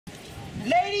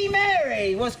Lady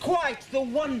Mary was quite the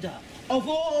wonder of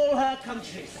all her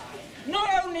countryside.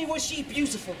 Not only was she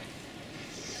beautiful,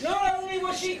 not only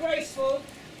was she graceful,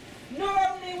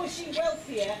 not only was she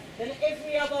wealthier than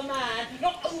every other man,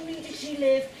 not only did she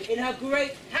live in her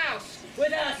great house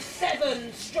with her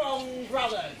 7 strong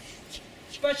brothers,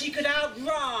 but she could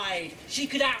outride, she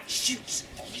could outshoot,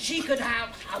 she could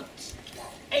outhunt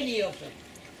any of them.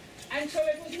 And so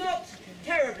it was not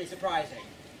terribly surprising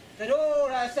that all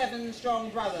her 7 strong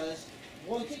brothers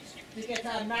wanted to get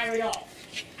her married off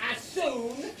as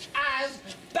soon as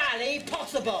bally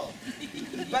possible.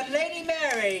 But Lady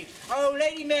Mary, oh,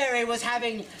 Lady Mary was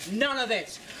having none of it,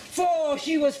 for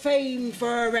she was famed for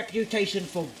her reputation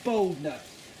for boldness.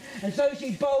 And so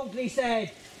she boldly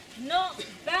said, "Not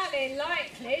bally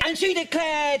likely." And she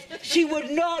declared she would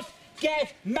not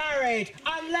get married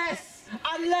unless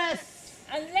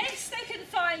they can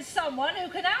find someone who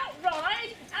can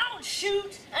outride,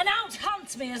 outshoot and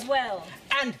outhunt me as well.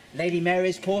 And Lady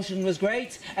Mary's portion was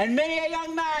great, and many a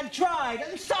young man tried,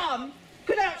 and some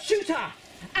could outshoot her,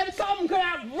 and some could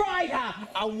outride her,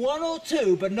 and 1 or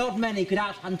 2, but not many, could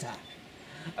outhunt her.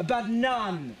 But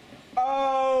none,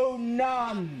 oh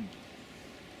none,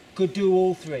 could do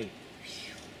all 3.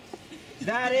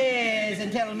 That is,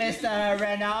 until Mr.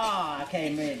 Renard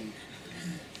came in.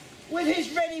 With his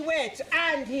ready wit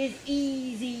and his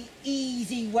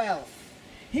easy wealth.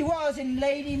 He was in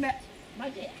Lady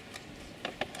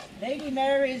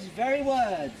Mary's very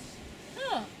words.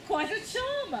 Oh, quite a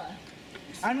charmer.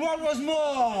 And what was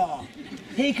more,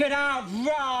 he could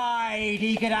outride,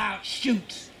 he could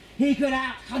outshoot, he could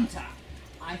outhunt her.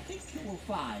 I think you will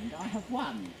find I have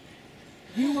won.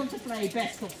 You want to play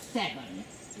best of 7?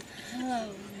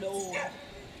 Oh, Lord.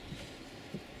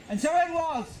 And so it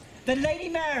was that Lady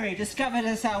Mary discovered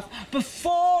herself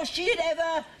before she had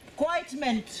ever quite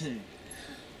meant to.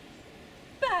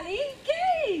 Bally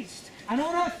engaged. And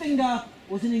on her finger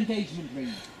was an engagement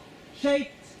ring,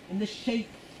 shaped in the shape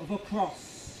of a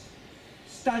cross,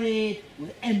 studded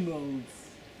with emeralds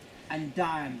and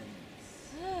diamonds.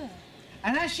 Oh.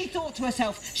 And as she thought to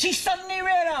herself, she suddenly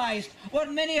realised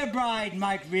what many a bride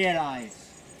might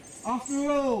realise.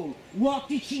 After all, what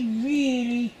did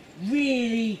she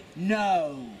really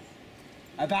know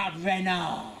about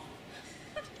Renard?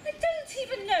 I don't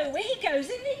even know where he goes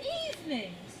in the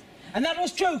evenings. And that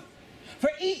was true, for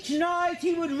each night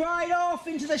he would ride off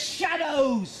into the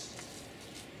shadows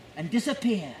and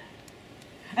disappear.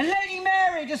 And Lady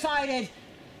Mary decided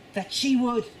that she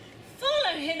would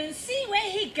follow him and see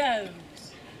where he goes.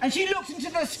 And she looked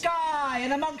into the sky,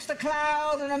 and amongst the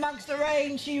cloud and amongst the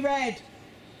rain she read,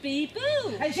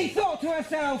 "Bee-boo." And she thought to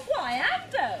herself, "Why,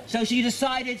 Ambo?" So she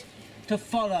decided to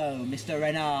follow Mr.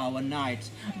 Renard one night.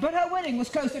 But her wedding was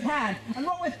close at hand, and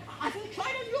what with, I think,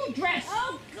 tried on your dress.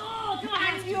 Oh, God.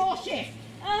 And your shift.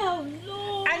 Oh,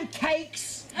 Lord. And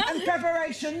cakes and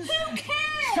preparations. Who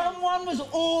cares? Someone was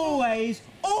always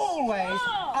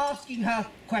asking her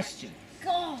questions.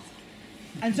 God.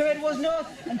 And so it was not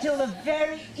until the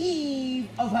very eve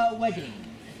of her wedding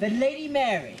that Lady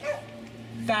Mary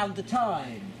found the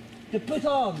time to put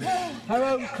on her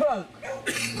own cloak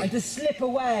and to slip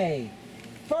away,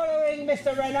 following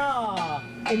Mr. Renard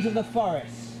into the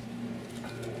forest.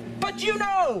 But you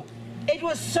know, it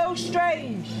was so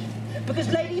strange, because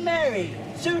Lady Mary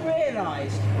soon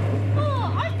realised,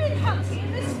 "Oh, I've been hunting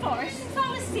in this forest since I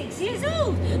was 6 years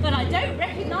old, but I don't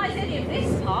recognise any of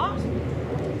this part."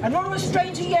 And what was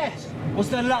stranger yet was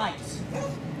the light.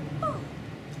 Oh,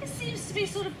 it seems to be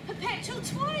sort of perpetual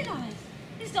twilight.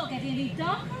 It's not getting any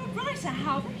darker or brighter.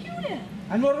 How peculiar.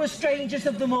 And what was strangest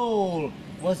of them all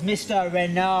was Mr.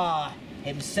 Renard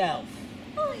himself.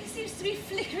 Oh, he seems to be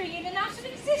flickering in and out of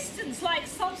existence like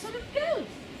some sort of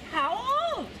ghost. How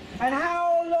odd. And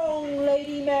how long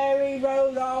Lady Mary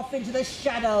rode off into the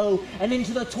shadow and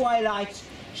into the twilight,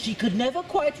 she could never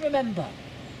quite remember.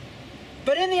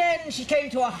 But in the end, she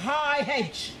came to a high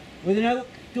hedge with an oak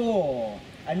door,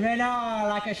 and Renard,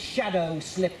 like a shadow,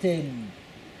 slipped in.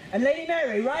 And Lady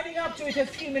Mary, riding up to it a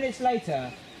few minutes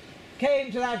later,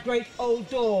 came to that great old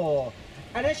door,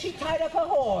 and as she tied up her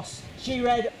horse, she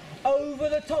read over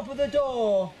the top of the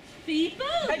door,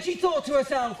 "Bee-boo." and she thought to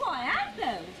herself, "Why,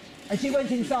 Ambo?" And she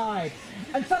went inside,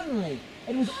 and suddenly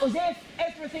it was as if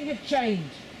everything had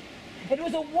changed. It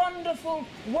was a wonderful,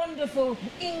 wonderful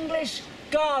English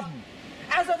garden,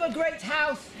 as of a great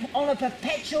house on a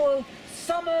perpetual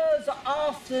summer's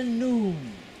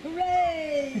afternoon.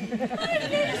 Hooray! I've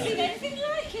never seen anything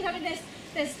like it. I mean,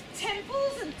 there's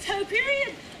temples and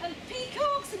topiary and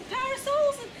peacocks and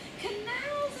parasols and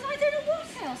canals and I don't know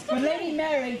what else. But Lady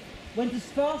Mary went as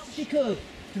fast as she could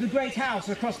to the great house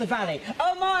across the valley,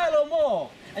 a mile or more,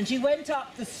 and she went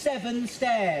up the 7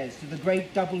 stairs to the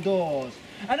great double doors.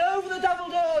 And over the double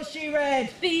doors she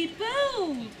read, "Be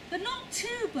bold, but not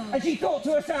too bold." and she thought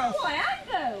to herself, "Why,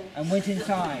 I'm bold." and went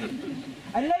inside.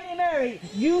 And Lady Mary,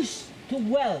 used to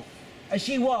wealth as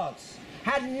she was,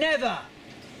 had never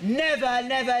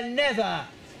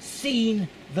seen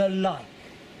the like.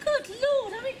 Good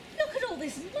Lord, I mean, look at all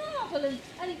this marble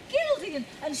and gilding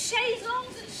and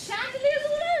chaise-longues and chandeliers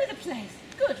all over the place.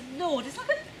 Good Lord, it's like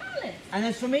a palace. And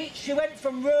as from each she went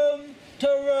from room to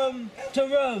room to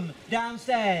room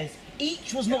downstairs.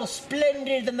 Each was more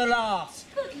splendid than the last.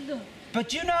 Good Lord.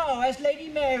 But you know, as Lady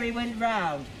Mary went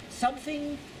round,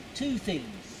 two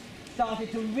things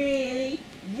started to really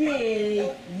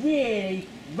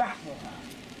rattle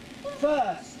her.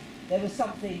 First, there was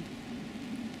something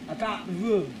about the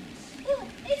rooms. Well,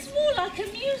 it's more like a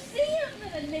museum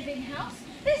than a living house.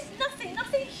 There's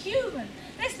nothing human.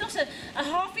 There's not a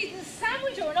half-eaten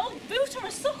sandwich or an old boot or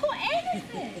a sock or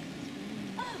anything.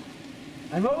 Oh.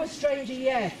 And what was stranger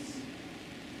yet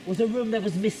was a room that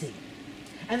was missing.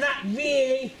 And that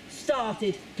really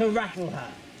started to rattle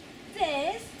her.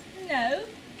 There's no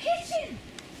kitchen.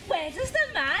 Where does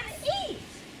the man eat?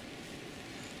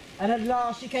 And at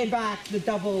last she came back to the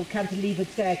double cantilevered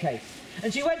staircase.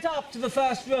 And she went up to the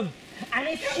first room. And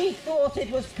if she thought it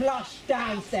was plush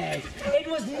downstairs, it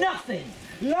was nothing,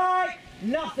 like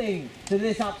nothing to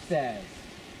this upstairs.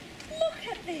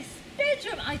 Look at this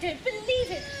bedroom. I don't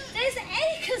believe it. There's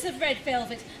acres of red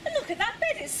velvet. And look at that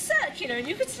bed. It's circular and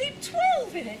you could sleep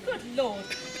 12 in it. Good Lord.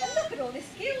 And look at all this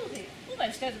gilding.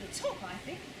 Almost over the top, I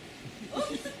think.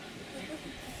 Oops.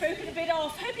 Broken a bit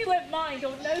off. Hope you won't mind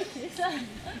or notice.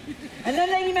 And then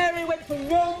Lady Mary went from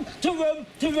room to room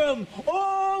to room,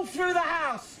 all through the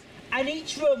house. And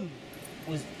each room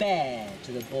was bare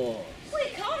to the boards. Well,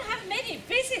 you can't have many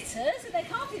visitors and they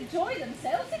can't enjoy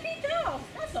themselves if he does.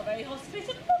 That's not very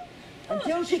hospitable.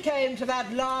 Until she came to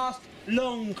that last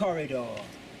long corridor.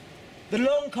 The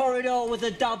long corridor with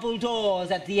the double doors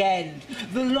at the end.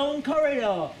 The long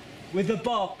corridor with the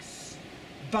box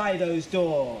by those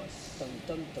doors. Dun,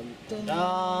 dun, dun,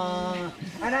 dun.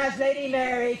 And as Lady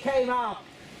Mary came up,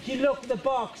 she looked at the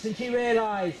box and she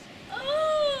realised.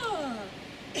 Oh,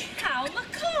 how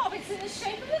macabre. It's in the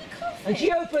shape of a coffin. And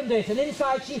she opened it and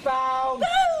inside she found...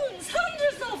 bones!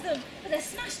 Hundreds of them! But they're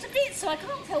smashed to bits so I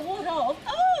can't tell what of.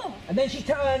 Oh! And then she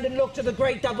turned and looked at the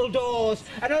great double doors.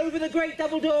 And over the great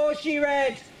double doors she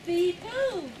read... Be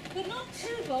bold, but not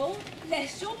too bold,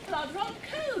 lest your blood run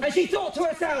cold. And she thought to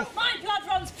herself... My blood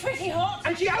runs pretty hot.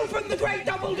 And she opened the great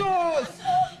double doors.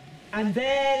 And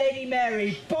there Lady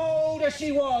Mary, bold as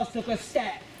she was, took a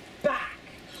step back.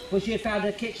 For she had found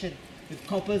her kitchen with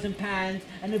coppers and pans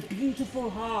and a beautiful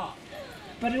hearth.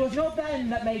 But it was not then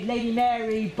that made Lady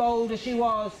Mary, bold as she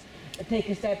was, take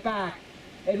a step back.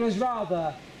 It was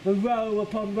rather the row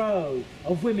upon row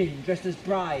of women dressed as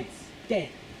brides, dead.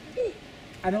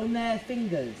 And on their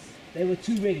fingers there were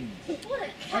 2 rings. What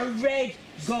a red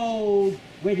gold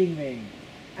wedding ring,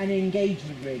 an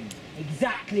engagement ring,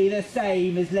 exactly the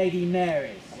same as Lady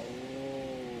Mary's.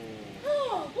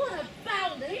 Oh, what a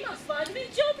bounder. He must find them in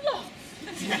job lots.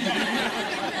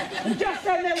 And just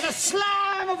then there was a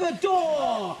slam of the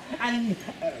door, and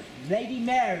Lady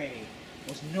Mary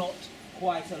was not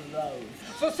quite alone.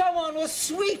 For someone was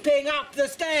sweeping up the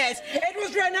stairs. It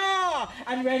was Renard!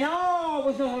 And Renard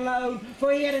was not alone,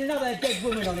 for he had another dead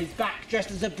woman on his back,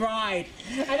 dressed as a bride.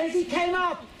 And as he came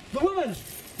up, the woman,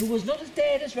 who was not as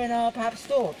dead as Renard perhaps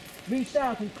thought, reached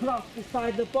out and clasped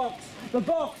beside the box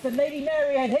that Lady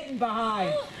Mary had hidden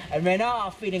behind. And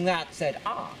Renard, feeling that, said,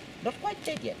 "Ah, not quite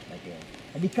dead yet, my dear."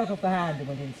 And he cut off the hand and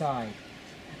went inside.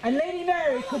 And Lady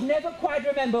Mary could never quite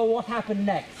remember what happened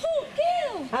next. Poor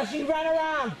Gil! How she ran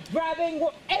around, grabbing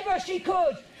whatever she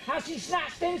could. How she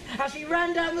snatched things, how she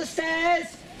ran down the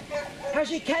stairs. How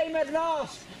she came at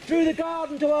last through the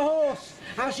garden to her horse.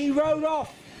 How she rode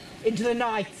off into the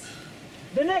night.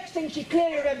 The next thing she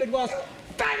clearly remembered was,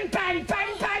 bang, bang,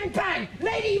 bang, bang, bang!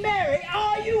 Lady Mary,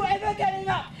 are you ever getting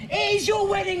up? It is your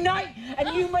wedding night,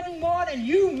 and you wedding morn, and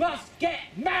you must get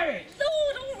married.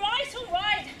 Lord, all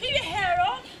right. Keep your hair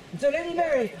on. And so Lady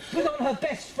Mary put on her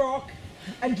best frock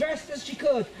and dressed as she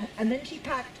could, and then she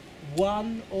packed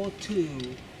 1 or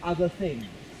 2 other things.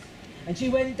 And she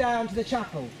went down to the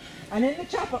chapel, and in the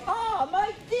chapel, "Ah,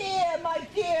 my dear, my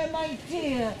dear, my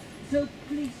dear, so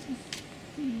pleased to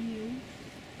see you."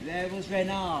 There was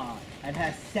Renard and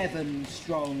her 7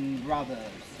 strong brothers,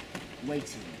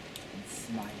 waiting and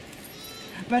smiling.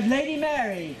 But Lady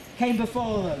Mary came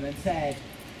before them and said,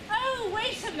 Oh,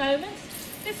 wait a moment.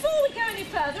 Before we go any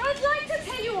further, I'd like to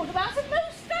tell you all about a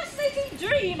most fascinating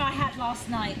dream I had last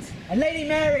night. and Lady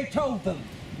Mary told them.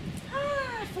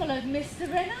 Ah, followed Mr.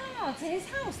 Renard to his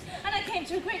house, and I came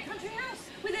to a great country house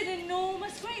with an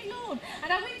enormous great lawn,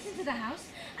 and I went into the house,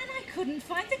 and I couldn't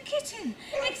find the kitten,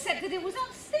 except that it was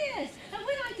upstairs, and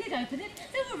when I did open it,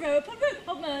 there were row upon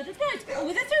row of murdered brides, all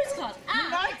with their throats cut.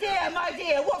 My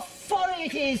dear, what folly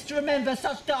it is to remember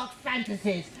such dark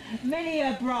fantasies. Many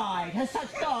a bride has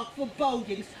such dark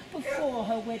forebodings before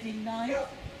her wedding night,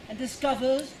 and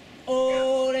discovers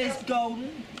all is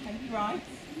golden and bright.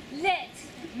 Let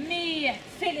me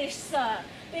finish, sir,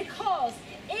 because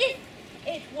if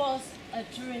it was a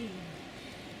dream,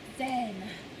 then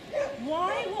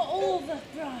why were all the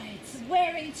brides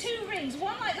wearing 2 rings,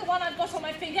 one like the one I've got on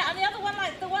my finger and the other one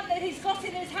like the one that he's got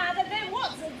in his hand, and then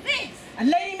what's this? And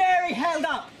Lady Mary held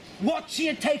up what she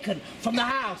had taken from the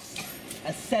house,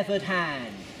 a severed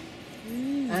hand.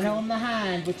 And on the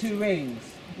hand were 2 rings,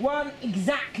 one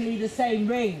exactly the same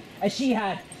ring as she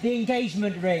had, the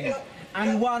engagement ring,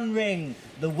 and 1 ring,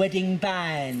 the wedding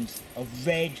band of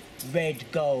red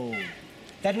gold.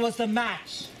 That was the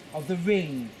match of the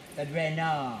ring that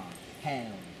Renard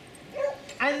held.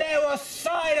 And there was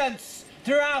silence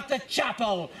throughout the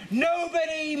chapel.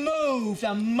 Nobody moved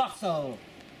a muscle,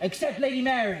 except Lady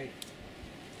Mary.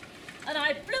 And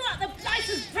I blew out the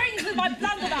blighter's brains with my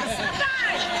blunderbuss.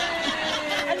 Bang!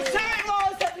 And so it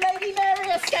was that Lady Mary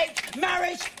escaped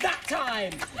marriage that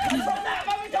time. And from that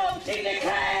moment on, she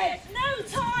declared, no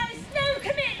ties, no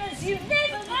commitments, you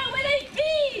never know where they've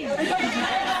been.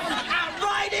 out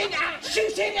riding, out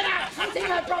shooting, and out hunting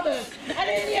her brothers. And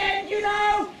in the end, you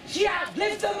know, she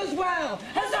outlived them as well.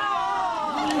 Huzzah!